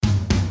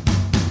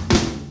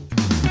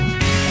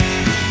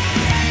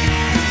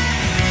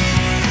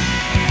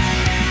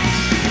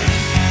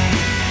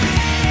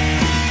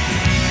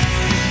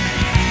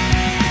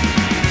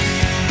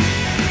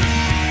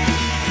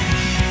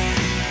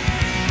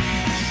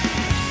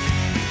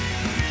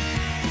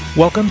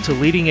Welcome to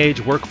Leading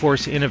Age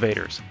Workforce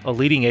Innovators, a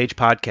Leading Age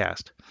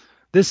podcast.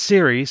 This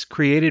series,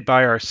 created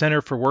by our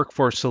Center for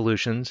Workforce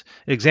Solutions,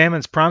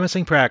 examines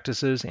promising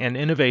practices and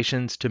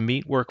innovations to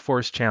meet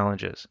workforce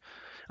challenges.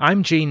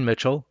 I'm Gene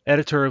Mitchell,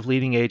 editor of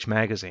Leading Age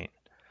magazine.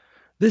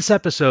 This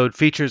episode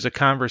features a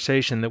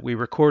conversation that we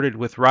recorded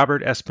with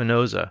Robert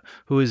Espinoza,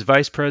 who is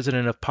Vice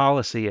President of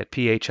Policy at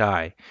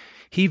PHI.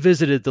 He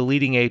visited the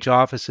Leading Age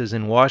offices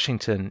in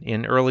Washington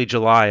in early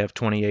July of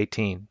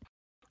 2018.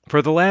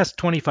 For the last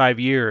 25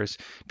 years,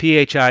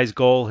 PHI's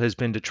goal has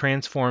been to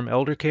transform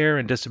elder care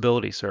and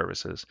disability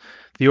services.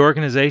 The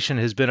organization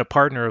has been a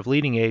partner of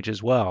Leading Age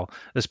as well,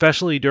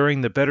 especially during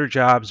the Better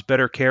Jobs,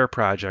 Better Care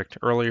project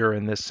earlier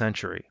in this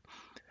century.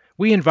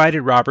 We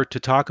invited Robert to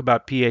talk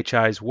about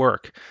PHI's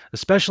work,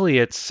 especially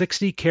its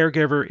 60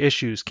 Caregiver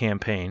Issues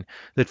campaign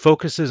that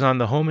focuses on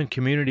the home and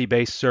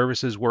community-based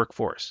services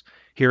workforce.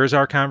 Here is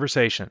our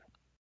conversation.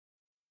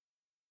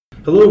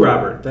 Hello,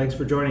 Robert. Thanks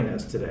for joining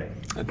us today.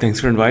 Thanks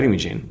for inviting me,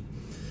 Gene.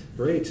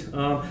 Great.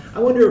 I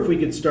wonder if we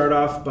could start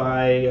off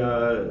by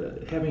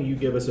having you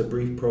give us a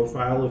brief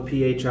profile of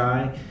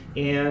PHI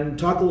and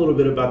talk a little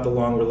bit about the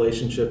long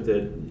relationship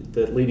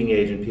that Leading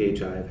Age and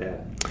PHI have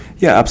had.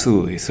 Yeah,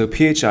 absolutely. So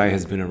PHI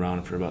has been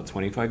around for about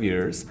 25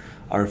 years.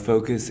 Our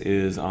focus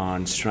is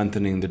on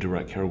strengthening the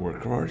direct care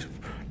workforce.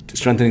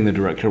 These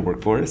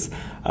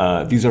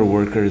are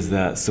workers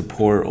that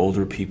support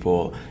older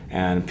people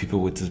and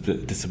people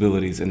with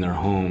disabilities in their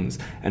homes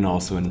and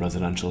also in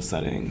residential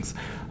settings.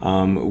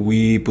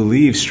 We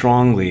believe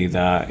strongly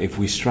that if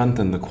we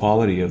strengthen the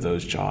quality of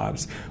those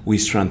jobs, we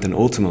strengthen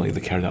ultimately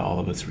the care that all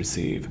of us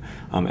receive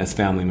as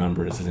family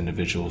members, as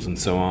individuals, and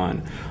so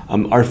on.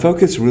 Our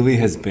focus really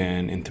has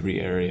been in three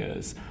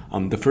areas.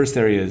 The first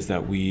area is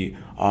that we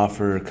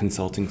offer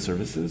consulting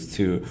services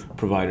to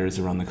providers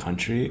around the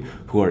country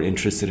who are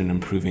interested in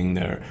improving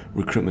their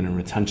recruitment and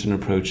retention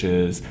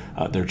approaches,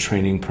 their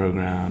training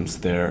programs,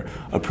 their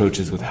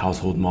approaches with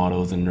household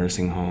models and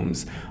nursing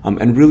homes,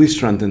 and really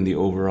strengthen the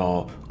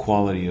overall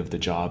quality of the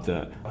job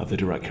of the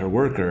direct care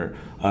worker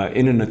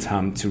in an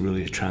attempt to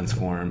really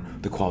transform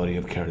the quality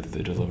of care that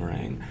they're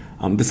delivering.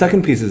 The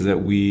second piece is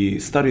that we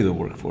study the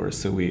workforce.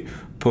 So we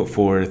put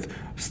forth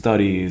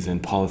studies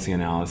and policy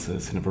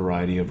analysis in a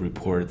variety of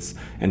reports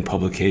and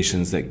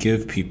publications that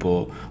give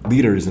people,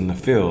 leaders in the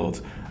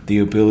field, the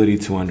ability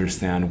to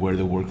understand where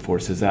the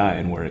workforce is at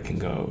and where it can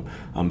go.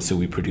 So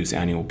we produce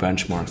annual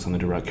benchmarks on the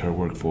direct care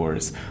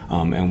workforce,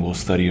 and we'll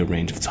study a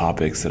range of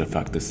topics that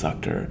affect this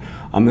sector.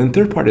 And the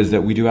third part is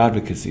that we do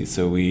advocacy.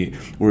 So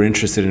we're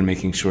interested in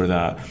making sure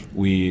that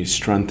we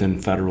strengthen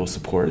federal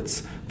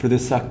supports for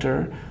this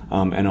sector,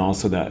 and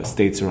also that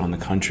states around the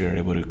country are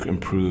able to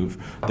improve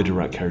the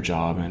direct care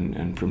job and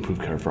improve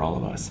care for all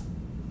of us.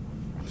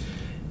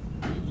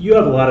 You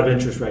have a lot of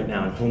interest right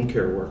now in home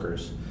care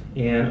workers.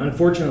 And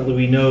unfortunately,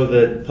 we know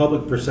that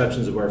public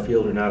perceptions of our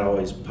field are not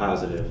always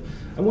positive.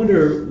 I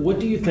wonder, what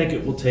do you think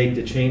it will take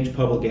to change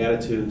public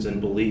attitudes and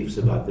beliefs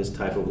about this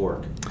type of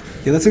work?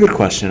 Yeah, that's a good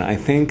question. I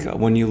think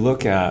when you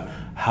look at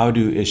how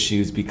do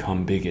issues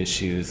become big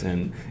issues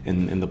in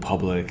the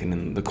public and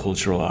in the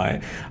cultural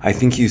eye, I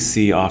think you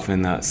see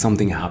often that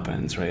something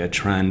happens, right? A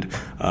trend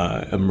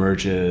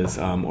emerges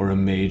or a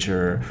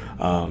major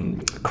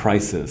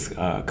crisis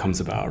comes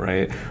about,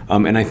 right?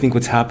 And I think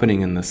what's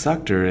happening in the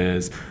sector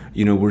is,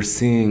 we're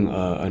seeing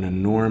an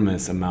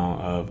enormous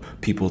amount of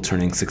people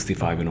turning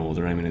 65 and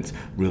older. I mean, it's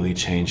really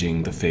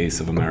changing the face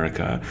of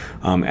America.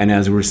 And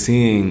as we're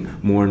seeing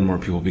more and more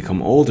people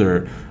become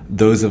older,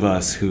 those of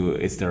us who,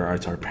 it's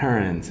our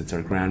parents, it's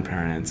our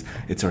grandparents,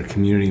 it's our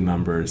community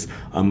members,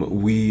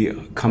 we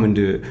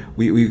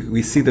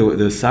see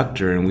the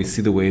sector and we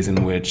see the ways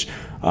in which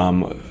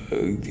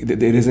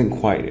it isn't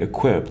quite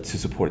equipped to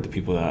support the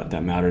people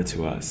that matter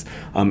to us.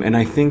 And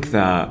I think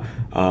that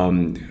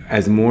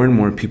as more and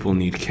more people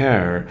need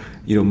care,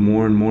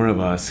 more and more of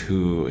us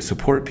who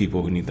support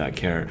people who need that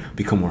care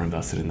become more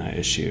invested in that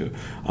issue.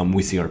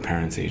 We see our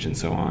parents age and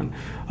so on.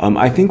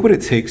 I think what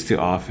it takes to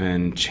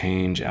often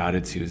change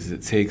attitudes is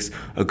it takes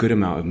a good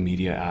amount of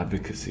media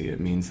advocacy.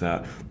 It means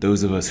that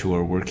those of us who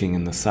are working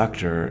in the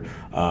sector,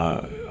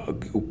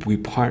 we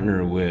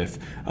partner with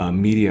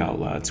media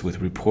outlets, with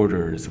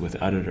reporters, with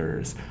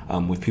editors,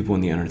 with people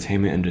in the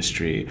entertainment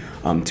industry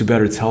to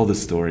better tell the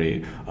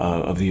story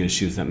of the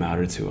issues that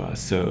matter to us.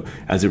 So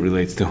as it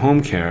relates to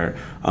home care,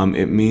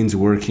 it means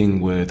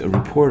working with a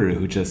reporter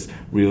who just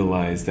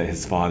realized that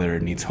his father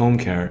needs home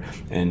care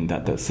and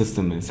that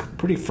system is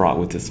pretty fraught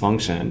with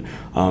dysfunction.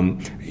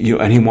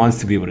 And he wants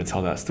to be able to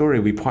tell that story.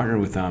 We partner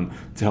with them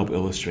to help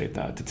illustrate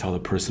that, to tell the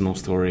personal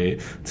story,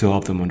 to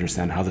help them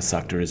understand how the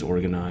sector is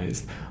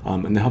organized,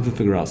 and to help them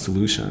figure out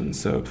solutions.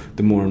 So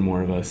the more and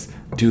more of us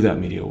do that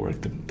media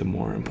work, the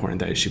more important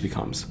that issue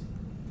becomes.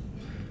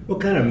 What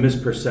kind of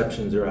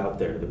misperceptions are out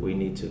there that we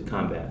need to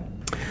combat?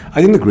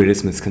 I think the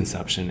greatest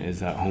misconception is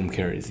that home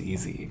care is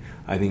easy.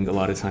 I think a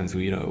lot of times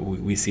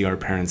we see our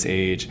parents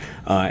age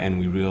and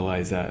we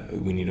realize that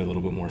we need a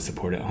little bit more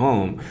support at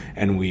home,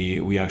 and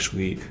we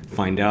actually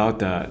find out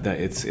that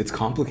it's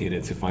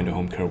complicated to find a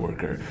home care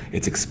worker.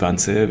 It's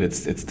expensive.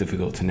 It's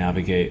difficult to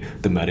navigate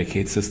the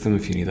Medicaid system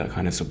if you need that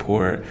kind of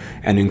support,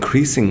 and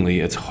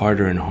increasingly it's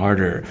harder and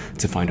harder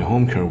to find a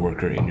home care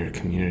worker in your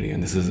community.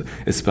 And this is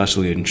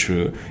especially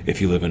true if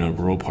you live in a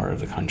rural part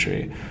of the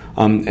country.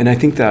 And I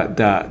think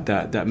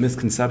that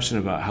misconception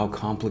about how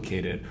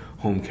complicated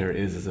home care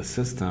is as a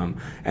system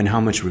and how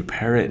much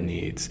repair it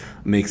needs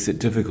makes it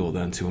difficult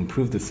then to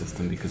improve the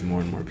system, because more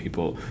and more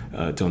people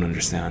don't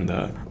understand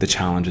the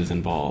challenges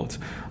involved.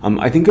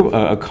 I think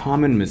a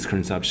common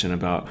misconception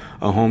about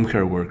a home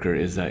care worker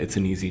is that it's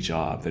an easy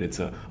job, that it's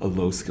a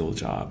low-skill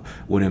job,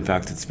 when in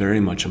fact it's very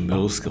much a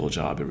middle-skill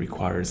job. It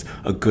requires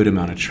a good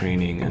amount of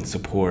training and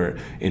support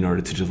in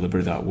order to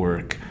deliver that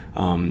work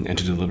and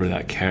to deliver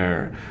that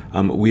care.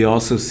 We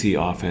also see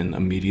often a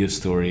media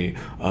story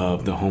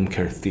of the home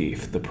care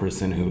thief, the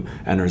person who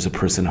enters a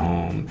person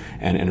home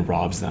and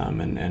robs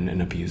them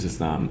and abuses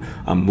them.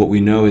 What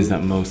we know is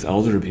that most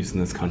elder abuse in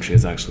this country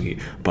is actually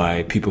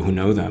by people who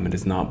know them. It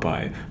is not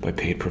by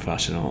paid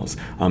professionals.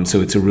 So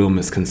it's a real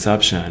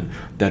misconception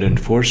that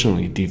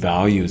unfortunately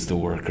devalues the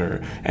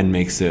worker and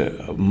makes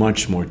it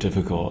much more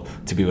difficult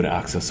to be able to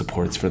access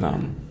supports for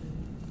them.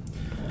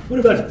 What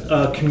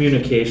about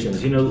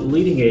communications?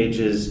 Leading Age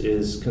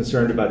is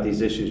concerned about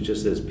these issues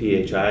just as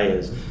PHI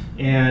is.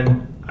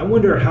 And I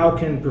wonder, how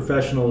can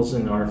professionals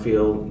in our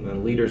field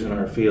and leaders in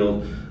our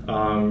field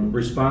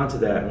respond to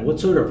that? And what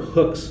sort of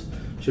hooks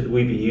should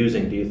we be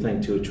using, do you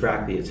think, to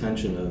attract the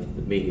attention of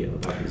the media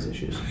about these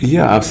issues?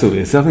 Yeah, absolutely.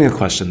 It's definitely a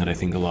question that I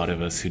think a lot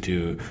of us who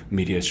do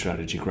media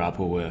strategy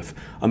grapple with.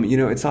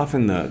 It's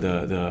often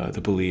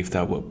the belief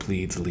that what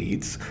bleeds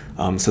leads.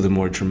 So the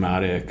more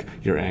dramatic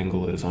your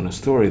angle is on a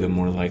story, the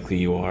more likely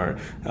you are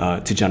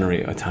to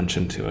generate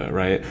attention to it,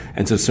 right?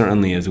 And so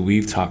certainly, as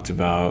we've talked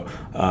about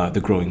the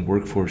growing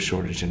workforce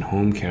shortage in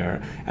home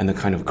care and the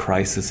kind of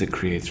crisis it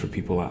creates for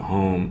people at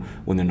home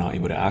when they're not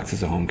able to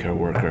access a home care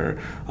worker,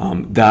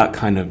 that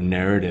kind of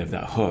narrative,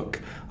 that hook,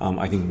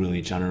 I think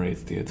really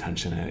generates the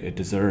attention it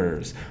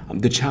deserves.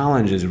 The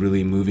challenge is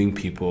really moving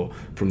people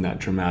from that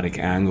dramatic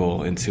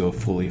angle into a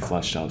fully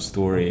fleshed out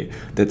story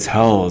that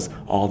tells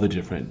all the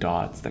different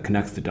dots, that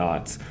connects the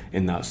dots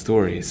in that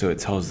story. So it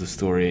tells the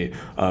story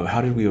of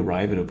how did we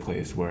arrive at a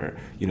place where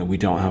we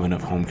don't have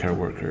enough home care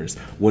workers?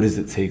 What does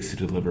it take to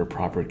deliver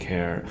proper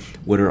care?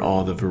 What are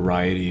all the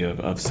variety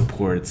of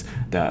supports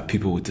that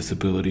people with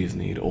disabilities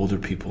need, older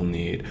people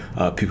need,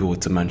 people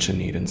with dementia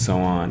need, and so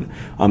on.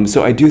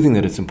 So I do think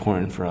that it's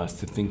important for us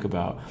to think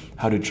about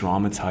how to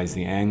dramatize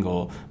the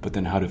angle, but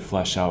then how to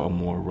flesh out a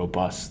more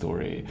robust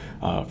story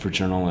for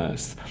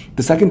journalists.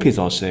 The second piece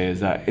I'll say is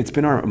that it's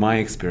been my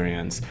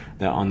experience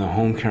that on the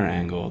home care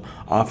angle,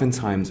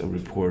 oftentimes a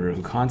reporter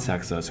who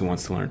contacts us who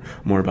wants to learn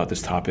more about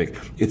this topic,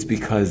 it's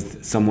because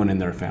someone in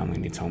their family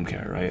needs home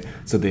care, right?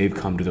 So they've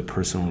come to the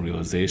personal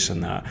realization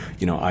that,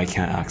 I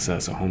can't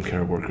access a home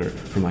care worker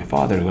for my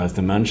father who has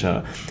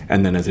dementia.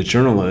 And then as a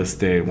journalist,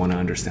 they want to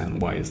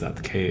understand why is that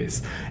the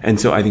case. And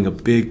so I think a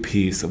big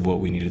piece of what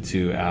we need to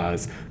do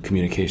as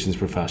communications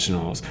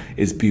professionals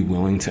is be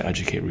willing to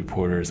educate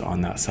reporters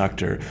on that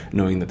sector,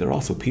 knowing that they're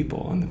also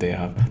people and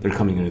that they're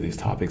coming into these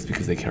topics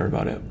because they care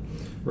about it.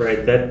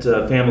 Right, that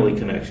family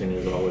connection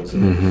is always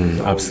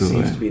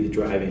absolutely seems to be the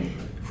driving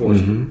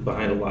force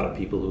behind a lot of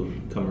people who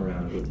come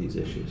around with these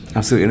issues.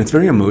 Absolutely, and it's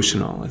very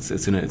emotional.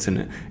 It's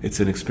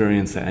an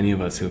experience that any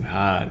of us who've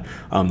had.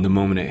 The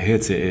moment it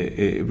hits,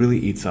 it really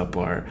eats up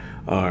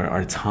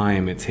our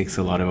time. It takes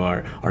a lot of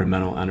our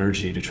mental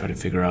energy to try to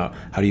figure out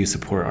how do you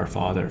support our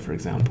father, for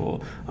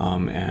example,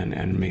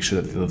 and make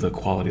sure that they live the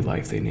quality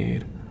life they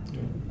need.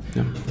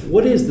 Yeah.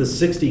 What is the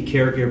 60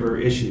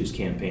 Caregiver Issues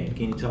campaign?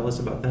 Can you tell us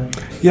about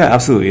that? Yeah,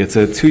 absolutely. It's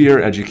a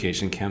 2-year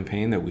education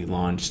campaign that we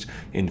launched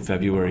in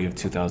February of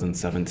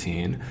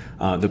 2017.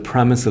 The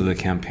premise of the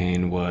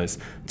campaign was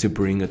to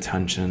bring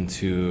attention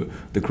to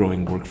the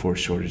growing workforce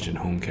shortage in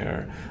home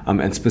care,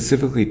 and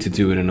specifically to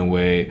do it in a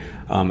way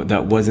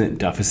that wasn't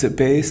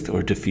deficit-based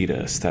or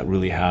defeatist, that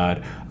really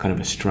had kind of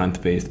a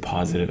strength-based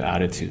positive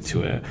attitude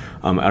to it.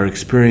 Our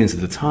experience at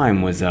the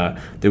time was that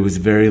there was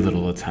very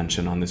little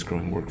attention on this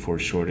growing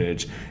workforce shortage,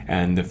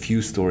 and the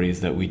few stories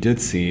that we did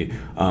see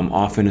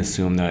often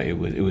assumed that it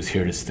was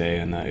here to stay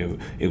and that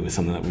it was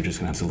something that we're just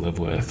going to have to live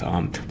with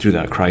through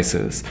that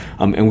crisis.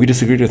 And we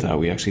disagreed with that.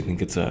 We actually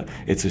think it's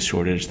a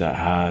shortage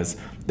that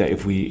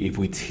if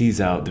we tease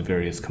out the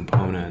various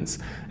components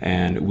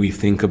and we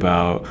think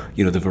about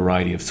the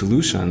variety of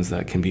solutions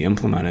that can be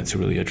implemented to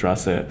really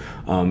address it,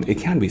 it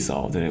can be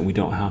solved, and we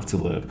don't have to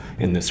live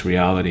in this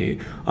reality.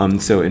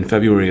 So in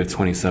February of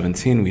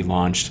 2017, we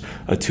launched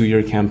a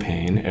 2-year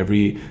campaign.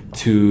 Every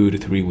 2 to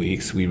 3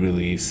 weeks, we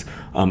release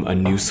a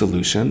new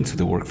solution to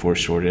the workforce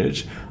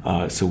shortage.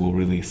 So we'll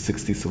release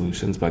 60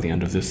 solutions by the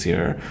end of this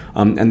year.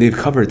 And they've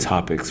covered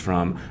topics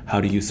from how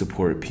do you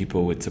support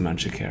people with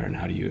dementia care and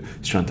how do you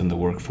strengthen the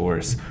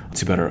workforce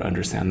to better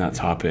understand that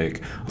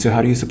topic. So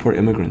how do you support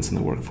immigrants in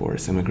the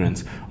workforce?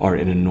 Immigrants are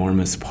an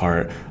enormous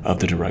part of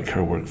the direct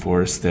care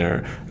workforce.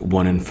 They're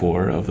 1 in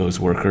 4 of those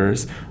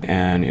workers.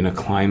 And in a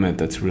climate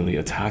that's really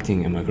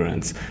attacking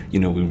immigrants, we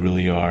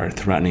really are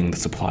threatening the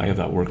supply of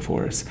that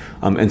workforce.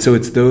 And so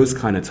it's those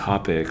kind of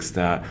topics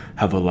that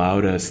have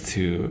allowed us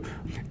to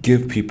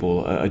give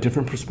people a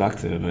different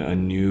perspective, a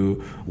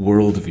new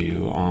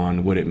worldview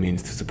on what it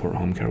means to support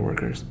home care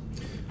workers.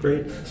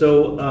 Great.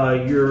 So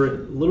you're a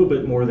little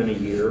bit more than a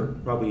year,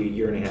 probably a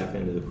year and a half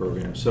into the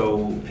program.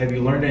 So have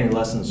you learned any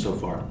lessons so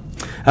far?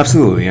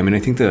 Absolutely. I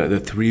think the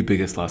 3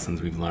 biggest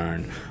lessons we've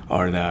learned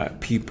are that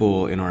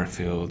people in our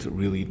field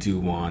really do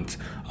want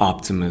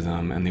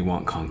optimism and they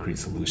want concrete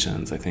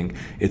solutions. I think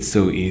it's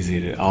so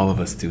easy all of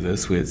us do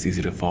this, it's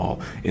easy to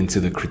fall into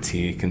the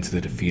critique, into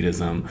the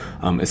defeatism,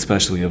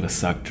 especially of a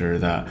sector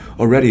that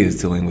already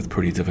is dealing with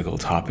pretty difficult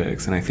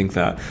topics. And I think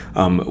that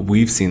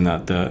we've seen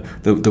that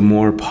the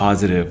more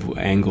positive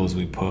angles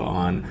we put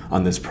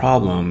on this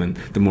problem and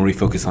the more we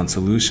focus on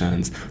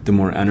solutions, the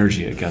more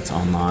energy it gets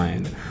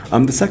online.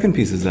 The second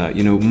piece is that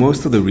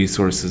most of the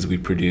resources we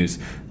produce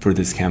for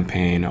this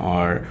campaign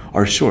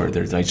are short.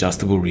 They're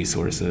digestible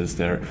resources.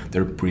 They're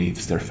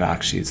briefs, they're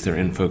fact sheets, they're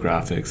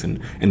infographics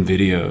and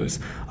videos.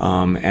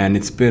 And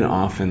it's been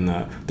often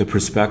the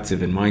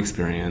perspective, in my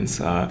experience,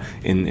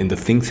 in the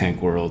think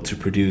tank world, to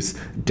produce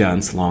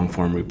dense,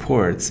 long-form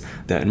reports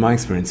that, in my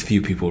experience,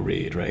 few people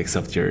read, right,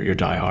 except your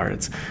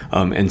diehards.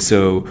 And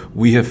so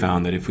we have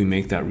found that if we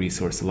make that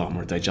resource a lot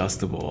more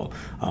digestible,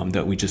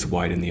 that we just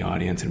widen the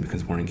audience and it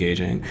becomes more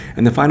engaging.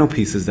 And the final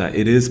piece is that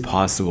it is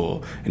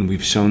possible, and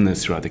we've shown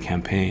this throughout the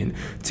campaign,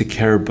 to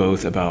care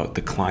both about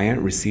the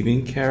client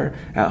receiving care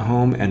at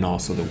home and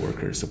also the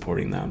workers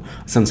supporting them.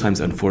 Sometimes,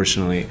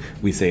 unfortunately,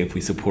 we say if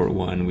we support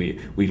one, we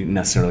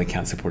necessarily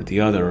can't support the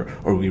other,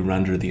 or we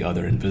render the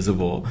other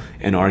invisible.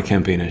 And our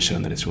campaign has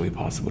shown that it's really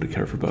possible to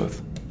care for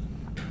both.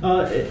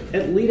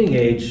 At Leading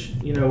Age,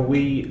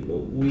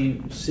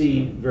 we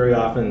see very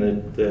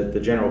often that the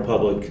general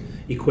public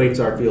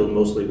equates our field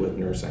mostly with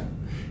nursing.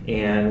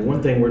 And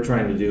one thing we're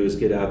trying to do is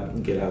get out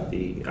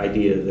the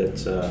idea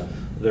that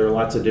there are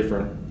lots of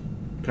different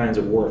kinds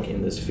of work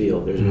in this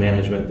field. There's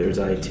management, there's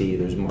IT,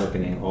 there's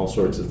marketing, all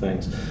sorts of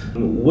things.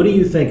 What do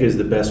you think is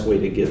the best way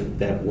to get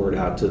that word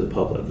out to the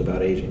public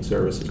about aging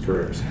services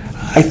careers?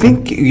 I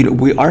think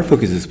our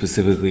focus is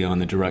specifically on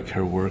the direct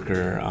care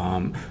worker,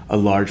 a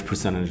large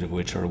percentage of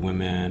which are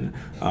women,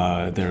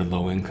 they're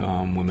low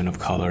income, women of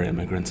color,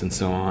 immigrants, and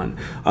so on.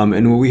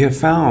 And what we have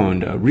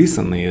found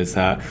recently is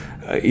that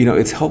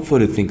it's helpful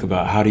to think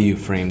about how do you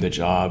frame the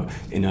job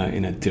in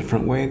a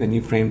different way than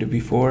you framed it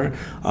before,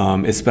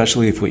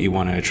 especially if what you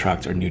want to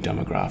attract are new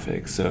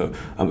demographics. So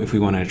if we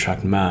want to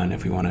attract men,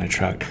 if we want to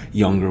attract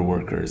younger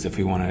workers, if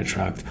we want to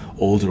attract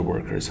older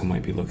workers who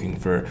might be looking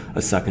for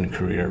a second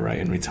career, right,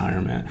 in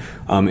retirement,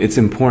 it's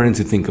important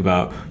to think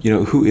about,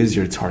 who is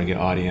your target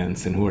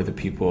audience and who are the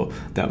people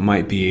that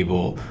might be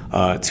able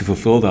to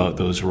fulfill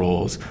those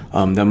roles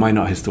that might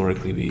not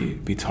historically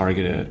be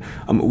targeted.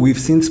 We've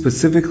seen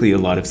specifically a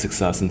lot of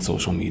success in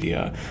social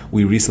media.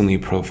 We recently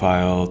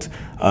profiled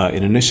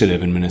an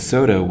initiative in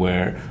Minnesota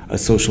where a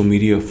social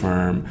media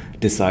firm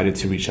decided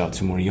to reach out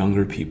to more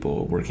younger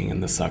people working in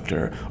the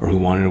sector or who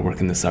wanted to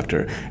work in the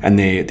sector. And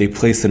they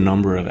placed a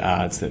number of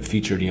ads that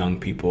featured young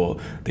people.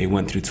 They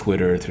went through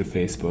Twitter, through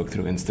Facebook,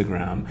 through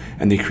Instagram,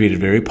 and they created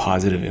very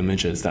positive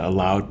images that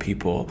allowed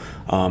people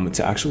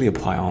to actually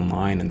apply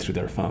online and through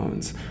their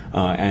phones.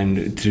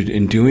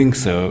 In doing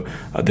so,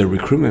 their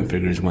recruitment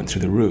figures went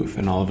through the roof.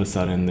 And all of a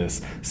sudden,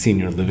 this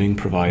senior living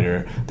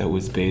provider that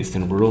was based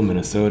in rural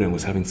Minnesota and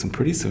was having some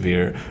pretty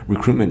severe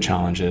recruitment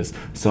challenges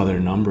saw their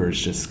numbers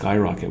just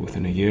skyrocket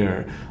within a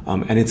year.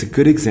 And it's a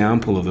good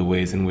example of the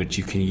ways in which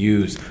you can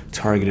use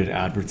targeted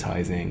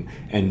advertising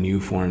and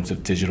new forms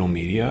of digital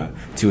media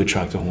to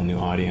attract a whole new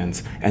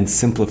audience and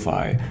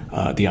simplify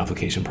the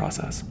application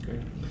process.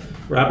 Great.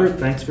 Robert,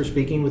 thanks for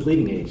speaking with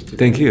Leading Age today.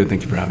 Thank you.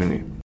 Thank you for having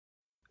me.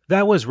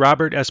 That was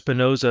Robert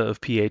Espinoza of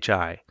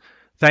PHI.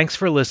 Thanks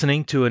for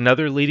listening to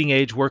another Leading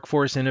Age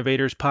Workforce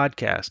Innovators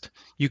podcast.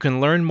 You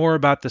can learn more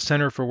about the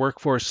Center for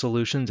Workforce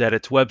Solutions at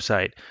its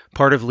website,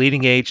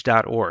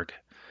 partofleadingage.org.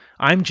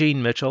 I'm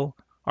Gene Mitchell.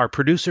 Our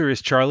producer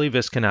is Charlie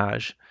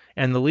Visconage,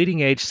 and the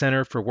Leading Age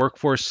Center for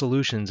Workforce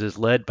Solutions is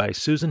led by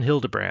Susan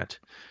Hildebrandt.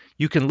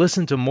 You can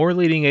listen to more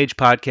Leading Age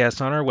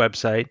podcasts on our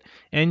website,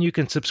 and you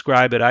can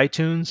subscribe at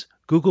iTunes,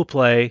 Google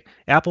Play,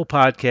 Apple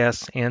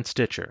Podcasts, and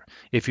Stitcher.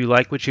 If you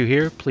like what you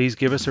hear, please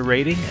give us a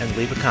rating and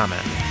leave a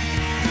comment.